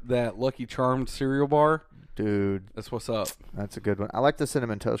that Lucky Charms cereal bar, dude, that's what's up. that's a good one. I like the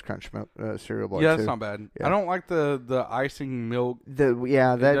cinnamon toast crunch cereal bar. Yeah, too. that's not bad. Yeah. I don't like the icing milk. That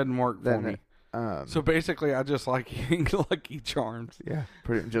That doesn't work for that- me. So So basically, I just like eating Lucky Charms. yeah,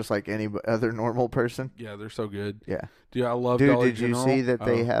 pretty just like any other normal person. Yeah, they're so good. Yeah, Dude, I love dude. Dollar Did you General. see that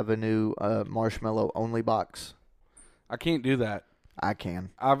they Oh, have a new marshmallow only box? I can't do that. I can.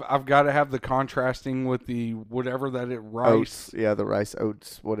 I've got to have the contrasting with the whatever that it rice. Oats, yeah, the rice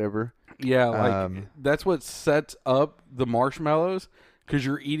oats, whatever. Yeah, like that's what sets up the marshmallows because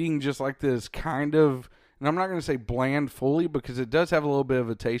you're eating just like this kind of, and I'm not going to say bland fully because it does have a little bit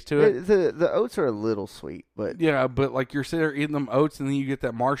of a taste to it. The oats are a little sweet, but Yeah, but like you're sitting there eating them oats and then you get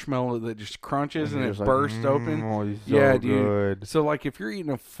that marshmallow that just crunches and you're it just like, bursts open. oh, it's Yeah, so dude. good. So like if you're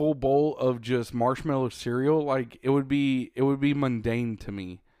eating a full bowl of just marshmallow cereal, like it would be mundane to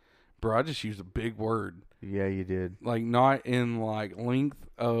me. Bro, I just used a big word. Yeah, you did. Like not in like length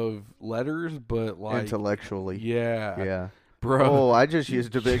of letters, but like Intellectually. yeah. Yeah. Bro. Oh, I just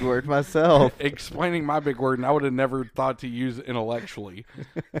used a big word myself. Explaining my big word, and I would have never thought to use it intellectually.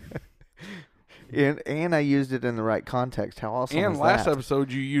 And I used it in the right context. How awesome And was last that?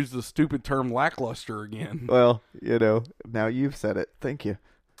 episode, you used the stupid term lackluster again. Well, now you've said it. Thank you.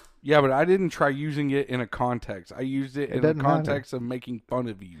 Yeah, but I didn't try using it in a context. I used it in the doesn't matter. context of making fun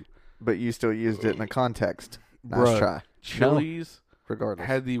of you. But you still used it in a context. Nice Bruh, try. Chili's Regardless.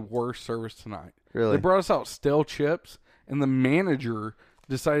 had the worst service tonight. Really? They brought us out stale chips, and the manager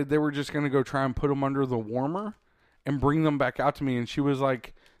decided they were just going to go try and put them under the warmer and bring them back out to me. And she was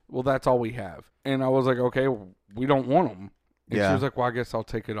like, well, that's all we have. And I was like, okay, well, we don't want them. And Yeah. she was like, well, I guess I'll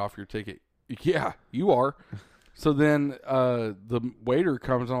take it off your ticket. Yeah, you are. So then the waiter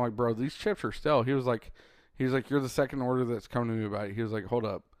comes and I'm like, bro, these chips are stale. He was like, you're the second order that's come to me about it. He was like, hold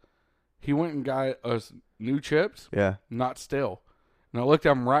up. He went and got us new chips, Yeah. not stale. And I looked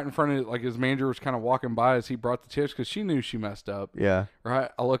at him right in front of, like, his manager was kind of walking by as he brought the chips because she knew she messed up. Yeah.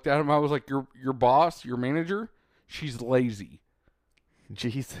 Right? I looked at him. I was like, your boss, your manager, she's lazy.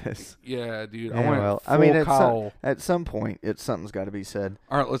 Jesus. Yeah, dude. Yeah, I went well, full I mean, Kyle. at some point, something's got to be said.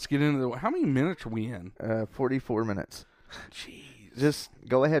 All right, let's get into how many minutes are we in? 44 minutes. Jeez. Just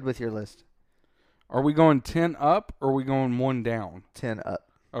go ahead with your list. Are we going 10 up or are we going 1 down? 10 up.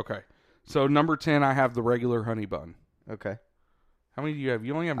 Okay. So number 10, I have the regular honey bun. Okay. How many do you have?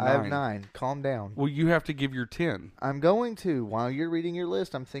 You only have 9. I have 9. Calm down. Well, you have to give your 10. I'm going to. While you're reading your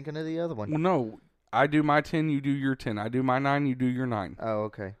list, I'm thinking of the other one. Well, no. I do my 10, you do your 10. I do my 9, you do your 9. Oh,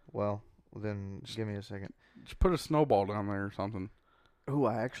 okay. Well, then give me a second. Just put a snowball down there or something. Ooh,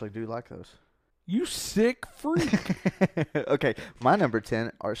 I actually do like those. You sick freak. Okay, my number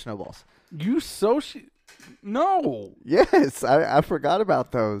 10 are snowballs. You No. Yes, I forgot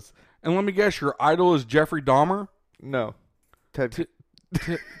about those. And let me guess, your idol is Jeffrey Dahmer? No. Ted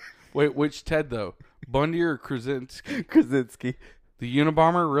Wait, which Ted, though? Bundy or Krasinski? Krasinski. The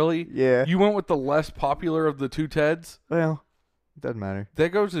Unabomber, really? Yeah. You went with the less popular of the two Teds? Well, doesn't matter. That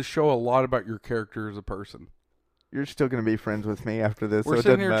goes to show a lot about your character as a person. You're still going to be friends with me after this, We're so it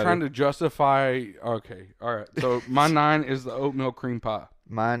sitting doesn't here matter. trying to justify... Okay, all right. So my 9 is the oatmeal cream pie.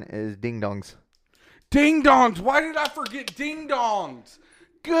 Mine is ding dongs. Ding dongs. Why did I forget ding dongs?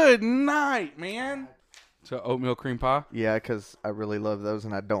 Good night, man. So oatmeal cream pie. Yeah, because I really love those,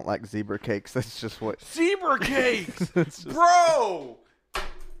 and I don't like zebra cakes. That's just what. Zebra cakes, It's just- bro.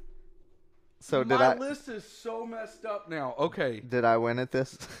 So My list is so messed up now. Okay. did I win at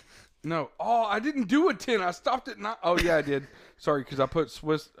this? No. Oh, I didn't do a 10. I stopped at 9. Oh, yeah, I did. Sorry, because I put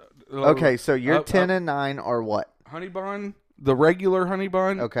Swiss. Okay, so your up, 10 and 9 are what? Honey bun, the regular honey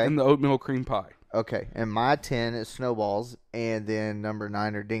bun, Okay. and the oatmeal cream pie. Okay, and my 10 is snowballs, and then number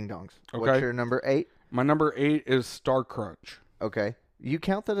 9 are ding dongs. Okay. What's your number 8? My number 8 is Star Crunch. Okay, you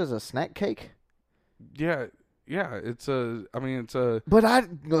count that as a snack cake? Yeah, it's a. I mean, it's a. But I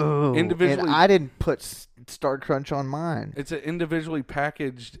Individually- and I didn't put Star Crunch on mine. It's an individually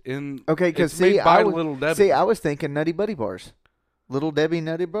packaged in. Okay, because it's made see, by Little Debbie. See, I was thinking Nutty Buddy bars, Little Debbie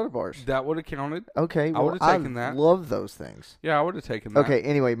Nutty Buddy bars. That would have counted. Okay, well, would've taken that. love those things. Yeah, I would have taken that. Okay,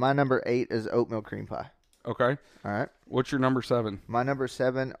 anyway, my number 8 is oatmeal cream pie. Okay. All right, What's your number 7? my number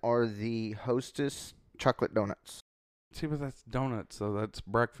 7 are the Hostess chocolate donuts. See, but that's donuts, so that's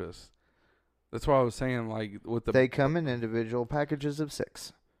breakfast. That's why I was saying, like, with the. They come in individual packages of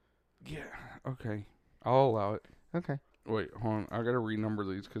 6. Yeah. Okay. I'll allow it. Okay, Wait, hold on. I gotta renumber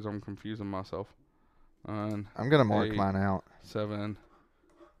these because I'm confusing myself. 9, I'm gonna mark 8, mine out. 7.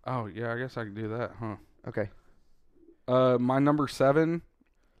 Oh yeah, I guess I can do that, huh? Okay, My number 7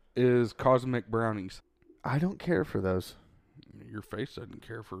 is cosmic brownies. I don't care for those. Your face doesn't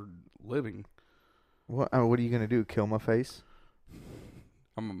care for living. What? What are you gonna do? Kill my face?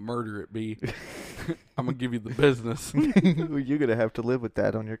 I'm gonna murder it, B. I'm gonna give you the business. You're gonna have to live with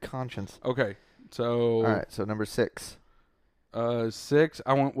that on your conscience. Okay, so All right, so number 6. 6.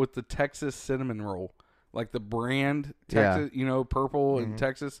 I went with the Texas cinnamon roll, like the brand Yeah. Texas, purple and Mhm.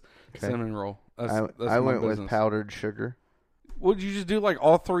 Texas Okay. cinnamon roll. That's I my went with business. powdered sugar. Would you just do like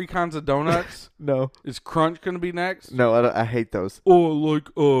all 3 kinds of donuts? No, Is Crunch gonna be next? no, I hate those. Oh,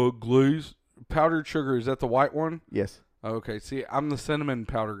 like glaze powdered sugar. Is that the white one? Yes, Okay. See, I'm the cinnamon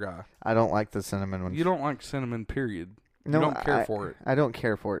powder guy. I don't like the cinnamon ones. You don't like cinnamon, period. No, you don't care for it. I don't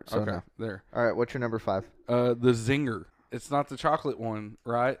care for it. So Okay, no. there. All right, what's your number 5? The Zinger. It's not the chocolate one,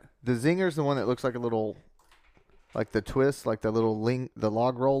 right? The Zinger's the one that looks like a little, like the twist, like the little the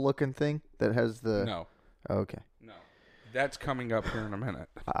log roll looking thing that has the. No, Oh, okay. no. That's coming up here in a minute.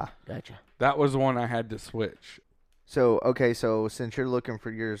 Ah, gotcha. That was the one I had to switch. So okay, so since you're looking for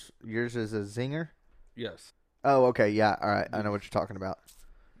yours is a Zinger. Yes. Oh, okay, yeah. All right, I know what you're talking about.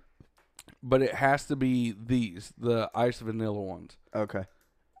 But it has to be these, the iced vanilla ones. Okay.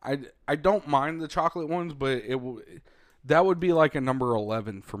 I don't mind the chocolate ones, but that would be like a number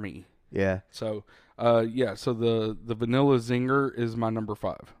 11 for me. Yeah. So, so the vanilla zinger is my number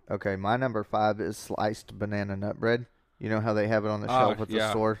 5. Okay, my number 5 is sliced banana nut bread. You know how they have it on the shelf at the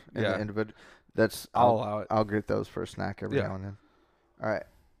yeah, store in yeah. the individual. That's I'll allow it. I'll get those for a snack every Yeah. now and then. All right.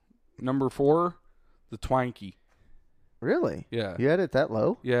 Number 4, the Twanky. Really? Yeah. You had it that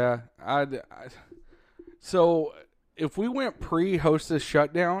low? Yeah. So if we went pre-Hostess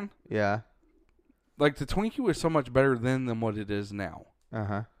shutdown, Yeah. like the Twinkie was so much better then than what it is now. Uh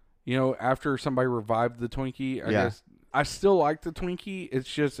huh. After somebody revived the Twinkie, I Yeah. guess I still like the Twinkie.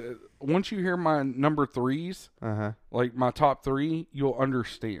 It's just once you hear my number 3s, Uh huh. like my top 3, you'll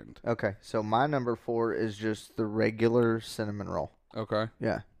understand. Okay, so my number 4 is just the regular cinnamon roll. Okay.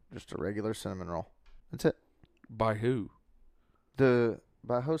 Yeah, just a regular cinnamon roll. That's it. By who?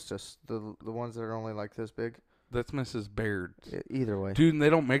 By Hostess, the ones that are only like this big. That's Mrs. Baird. Either way. Dude, and they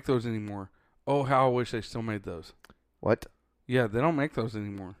don't make those anymore. Oh, how I wish they still made those. What? Yeah, they don't make those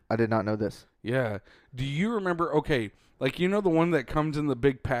anymore. I did not know this. Yeah. Do you remember, okay, like the one that comes in the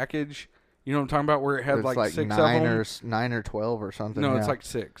big package? You know what I'm talking about, where it had It's like 6 9 of them? 9 or 12 or something. No, yeah. it's like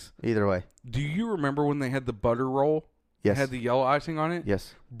 6. Either way. Do you remember when they had the butter roll? Yes. It had the yellow icing on it?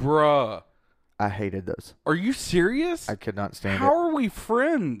 Yes. Bruh. I hated those. Are you serious? I could not stand How are we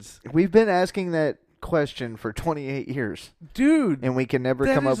friends? it. We've been asking that question for 28 years, Dude. and we can never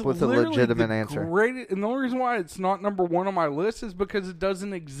that come is up with a literally legitimate the answer. And the only reason why it's not number 1 on my list is because it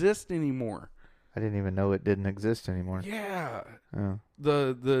doesn't exist anymore. I didn't even know it didn't exist anymore. Yeah. Oh.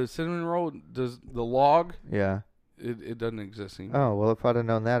 The cinnamon roll, does the log, Yeah. it doesn't exist anymore. Oh, well, if I'd have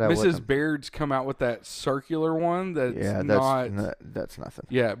known that, I Mrs. wouldn't. Baird's come out with that circular one that's Yeah, not. that's nothing.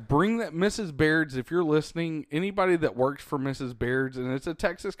 Yeah, bring that Mrs. Baird's if you're listening. Anybody that works for Mrs. Baird's, and it's a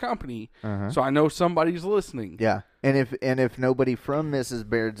Texas company, Uh-huh. so I know somebody's listening. Yeah, and if nobody from Mrs.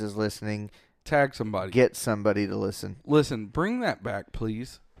 Baird's is listening, Tag somebody. get somebody to listen. Listen, bring that back,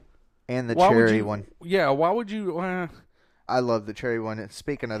 please. And the Why would cherry you- one. Yeah, why would you? I love the cherry one. And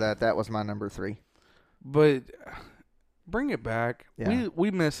speaking of that was my number 3. But bring it back. Yeah.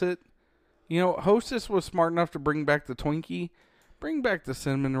 We miss it. Hostess was smart enough to bring back the Twinkie. Bring back the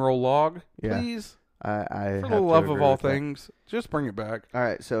cinnamon roll log, Yeah. please. I For have the to love of agree all with that. things, just bring it back. All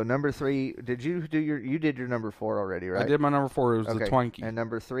right, so number 3, you did your number 4 already, right? I did my number 4. It was Okay. the Twinkie. And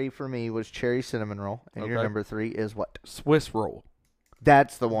number 3 for me was cherry cinnamon roll. And your Okay. number 3 is what? Swiss roll.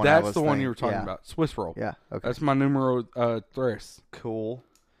 That's the one. That's the one you were talking yeah. about. Swiss roll. Yeah. Okay. That's my numero tres. cool.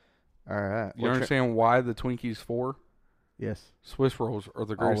 All right. You understand why the Twinkie's 4? Yes. Swiss rolls are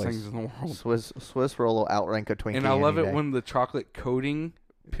the greatest Always. things in the world. Swiss roll will outrank a Twinkie. And I love any it day. when the chocolate coating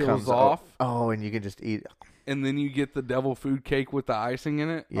peels Comes off, Oh, and you can just eat. and then you get the devil food cake with the icing in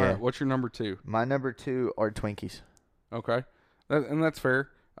it. Yeah. All right, what's your number 2? My number 2 are Twinkies. Okay, and that's fair.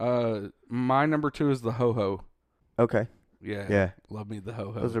 My number 2 is the ho-ho. Okay. Yeah. Yeah. Love me the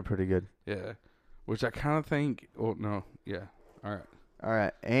ho-ho. Those are pretty good. Yeah. Which I kind of think, oh, no. Yeah. All right. All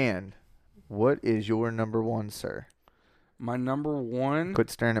right. And what is your number 1, sir? My number 1, Quit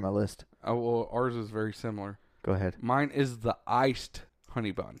staring at my list. ours is very similar. Go ahead. Mine is the iced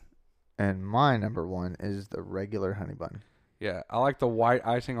honey bun. And my number 1 is the regular honey bun. Yeah, I like the white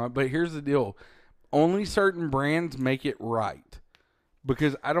icing on it. But here's the deal. Only certain brands make it right.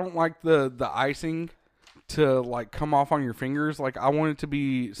 Because I don't like the icing to, like, come off on your fingers. Like, I want it to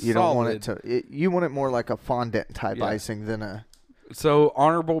be solid. You don't want it to. You want it more like a fondant type Yeah. icing than a. So,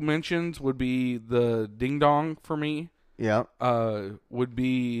 honorable mentions would be the Ding Dong for me. Yeah. Would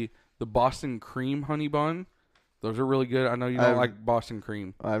be the Boston Cream honey bun. Those are really good. I know you don't like Boston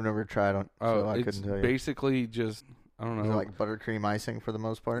Cream. I've never tried them, so I It's couldn't tell you. basically just, I don't Is it know. like buttercream icing for the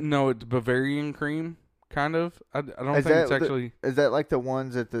most part? No, it's Bavarian cream, kind of. I don't Is think that it's actually, Is that like the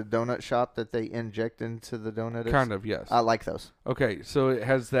ones at the donut shop that they inject into the donut? kind of, yes. I like those. Okay, so it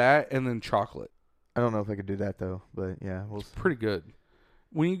has that and then chocolate. I don't know if I could do that though, but yeah, we'll see. Pretty good.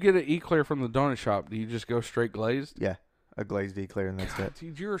 When you get an eclair from the donut shop, do you just go straight glazed? Yeah, a glazed eclair and that's it.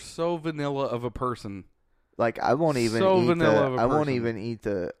 Dude, you're so vanilla of a person. Like I won't even So eat vanilla of a I won't person. even eat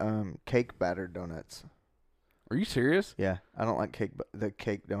the cake battered donuts. Are you serious? Yeah, I don't like the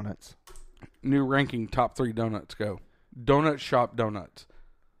cake donuts. New ranking, top 3 donuts, go. Donut shop donuts.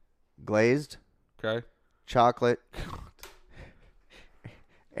 Glazed, Okay. chocolate,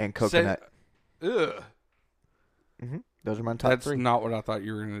 and coconut. Ugh. Those are my top That's 3. not what I thought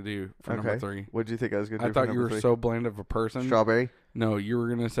you were going to do for number 3. What did you think I was going to do? I thought for you were number 3? so bland of a person. Strawberry. No, you were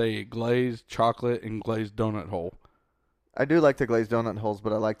going to say glazed chocolate and glazed donut hole. I do like the glazed donut holes,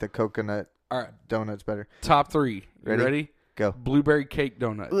 but I like the coconut All right. donuts better. Top 3. You Ready? ready? Go. Blueberry cake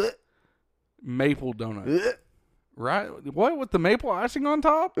donut. Ugh. Maple donut. Ugh. Right? What? With the maple icing on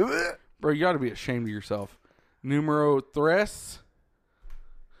top? Ugh. Bro, you got to be ashamed of yourself. Numero tres.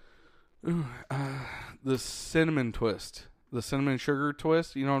 Ooh, the cinnamon twist. The cinnamon sugar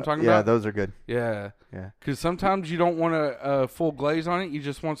twist. You know what I'm talking Yeah, about? those are good. Yeah. Yeah. Because sometimes you don't want a full glaze on it. You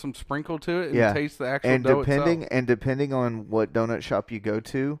just want some sprinkle to it and Yeah. taste the actual And dough depending on what donut shop you go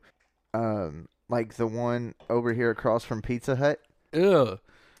to, like the one over here across from Pizza Hut. itself. Ugh.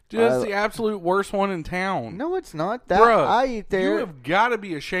 Dude, that's the absolute worst one in town. No, it's not. That Bruh, I eat there. You have got to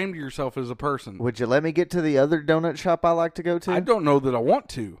be ashamed of yourself as a person. Would you let me get to the other donut shop I like to go to? I don't know that I want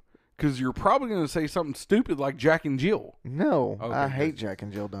to. Because you're probably going to say something stupid like Jack and Jill. No, Okay, I good. hate Jack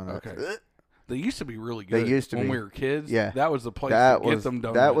and Jill donuts. Okay. Ugh. They used to be really good. They used to when be. we were kids. Yeah. That was the place That to get was them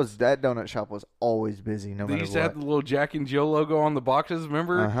donuts. that donut shop was always busy, no They matter used to what. have the little Jack and Jill logo on the boxes,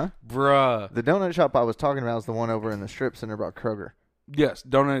 remember? Uh-huh. Bruh. The donut shop I was talking about is the one over in the strip center by Kroger. Yes,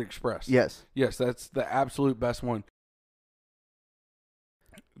 Donut Express. Yes. Yes, that's the absolute best one.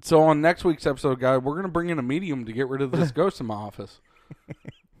 So on next week's episode, guys, we're going to bring in a medium to get rid of this ghost in my office.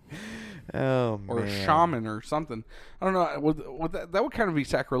 Oh, Or man. a shaman or something. I don't know. That would kind of be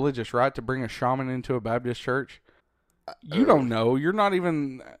sacrilegious, right? To bring a shaman into a Baptist church? You don't know. You're not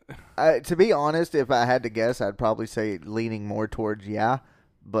even... To be honest, if I had to guess, I'd probably say leaning more towards yeah,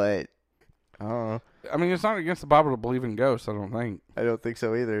 but I don't know. I mean, it's not against the Bible to believe in ghosts, I don't think. I don't think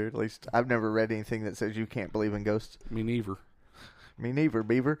so either. At least I've never read anything that says you can't believe in ghosts. Me neither. Me neither,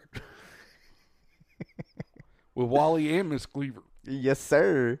 Beaver. With Wally and Miss Cleaver. Yes,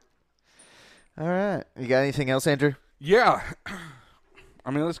 sir. All right. You got anything else, Andrew? Yeah.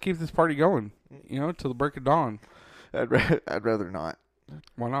 I mean, let's keep this party going, till the break of dawn. I'd rather not,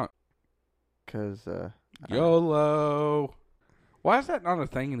 Why not? because YOLO. Why is that not a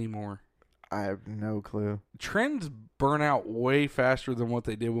thing anymore? I have no clue. Trends burn out way faster than what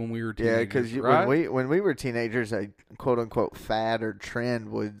they did when we were Yeah, teenagers. because right? when we were teenagers, a quote unquote fad or trend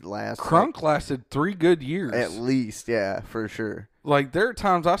would last Crunk lasted 3 good years. at least, yeah, for sure. Like, there are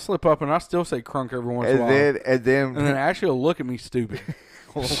times I slip up and I still say crunk every once in a while. And then And then Ashley will look at me stupid.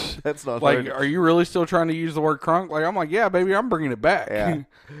 Well, that's not Like, hard. are you really still trying to use the word crunk? Like, I'm like, yeah, baby, I'm bringing it back. Yeah.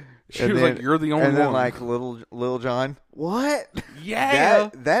 She And was then- like, you're the only And then one. like Lil Jon, what? yeah.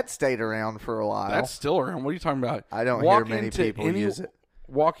 That stayed around for a while. That's still around. What are you talking about? I don't Walk hear many into people use it.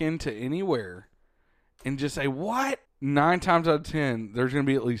 Walk into anywhere and just say, what? 9 times out of 10, there's going to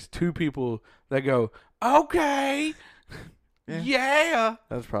be at least 2 people that go, okay, yeah.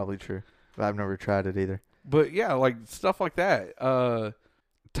 That's probably true. But I've never tried it either. But yeah, like stuff like that.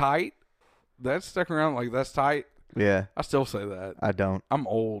 Tight, that's stuck around. Like, that's tight. Yeah, I still say that. I don't. I'm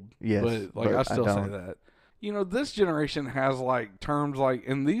old. Yes, but like but I still say don't. that. You know, this generation has like terms like,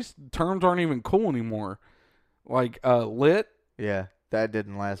 and these terms aren't even cool anymore. Like lit. Yeah, that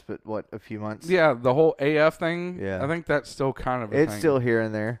didn't last, but what, a few months? Yeah, the whole AF thing. Yeah. I think that's still kind of a It's thing. still here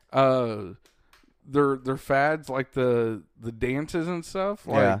and there. They're fads like the dances and stuff.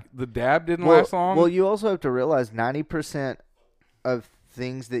 Like Yeah. the dab didn't last long. Well, you also have to realize 90% of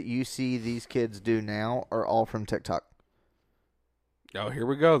things that you see these kids do now are all from TikTok. Oh, here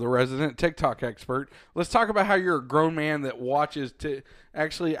we go. The resident TikTok expert. Let's talk about how you're a grown man that watches.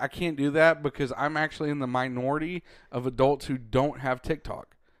 Actually, I can't do that because I'm actually in the minority of adults who don't have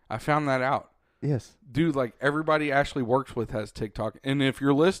TikTok. I found that out. Yes. Dude, like everybody Ashley works with has TikTok. And if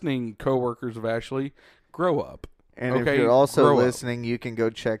you're listening, coworkers of Ashley, grow up. And Okay, if you're also grow up. listening, you can go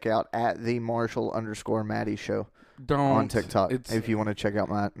check out at the Marshall_Maddie show Don't. on TikTok It's, if you want to check out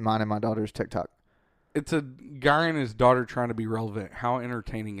mine and my daughter's TikTok. it's a guy and his daughter trying to be relevant. How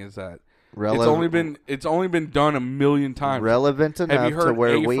entertaining is that? Relevant, It's only been done a million times. relevant Have enough you heard to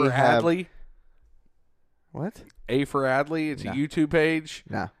where A we for have Adley? what? A for Adley. It's No. a YouTube page.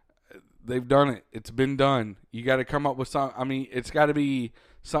 Nah. They've done it. It's been done. You got to come up with some. I mean, it's got to be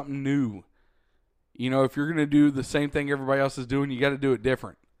something new. You know, if you're going to do the same thing everybody else is doing, you got to do it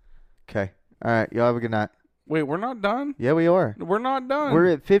different. Okay. All right. Y'all have a good night. Wait, we're not done? Yeah, we are. We're not done. We're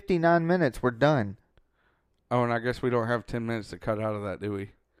at 59 minutes. We're done. Oh, and I guess we don't have 10 minutes to cut out of that, do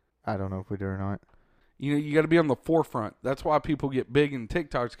we? I don't know if we do or not. You know, you got to be on the forefront. That's why people get big in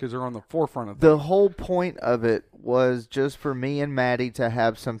TikToks, because they're on the forefront of The whole point of it was just for me and Maddie to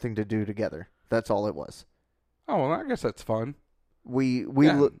have something to do together. That's all it was. Oh, well, I guess that's fun. We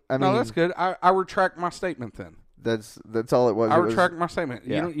Yeah. look. I mean, No, that's good. I retract my statement then. that's all it was. I It was- retract my statement.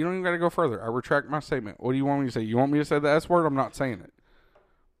 yeah. You don't even got to go further. I retract my statement. What do you want me to say? You want me to say the S word? I'm not saying it.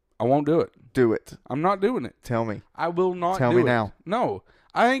 I won't do it. Do it. I'm not doing it. Tell me I will not Tell do me it. now. No.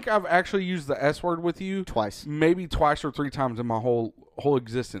 I think I've actually used the S word with you twice. maybe twice or 3 times in my whole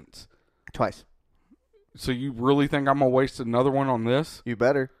existence. Twice. So you really think I'm going to waste another one on this? You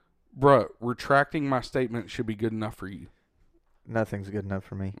better. Bruh, retracting my statement should be good enough for you. Nothing's good enough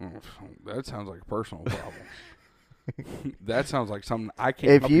for me. That sounds like a personal problem. That sounds like something I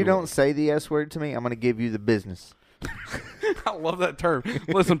can't If help you don't with. say the S word to me, I'm going to give you the business. I love that term.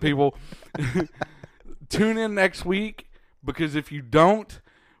 Listen, people, tune in next week, because if you don't,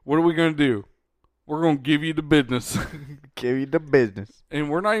 what are we going to do? We're going to give you the business. Give you the business. And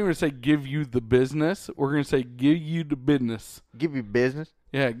we're not even going to say give you the business. We're going to say give you the business. Give you business.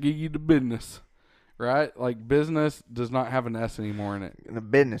 Yeah, give you the business. Right? Like business does not have an S anymore in it. The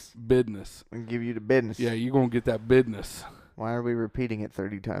business. Business. I'm give you the business. Yeah, you're going to get that business. Why are we repeating it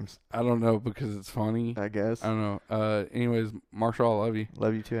 30 times? I don't know, because it's funny. I guess. I don't know. Anyways, Marshall, I love you.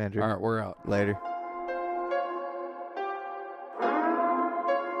 Love you too, Andrew. All right, we're out. Later.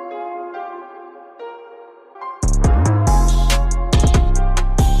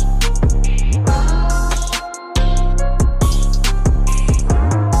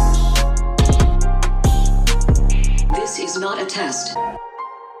 This is not a test.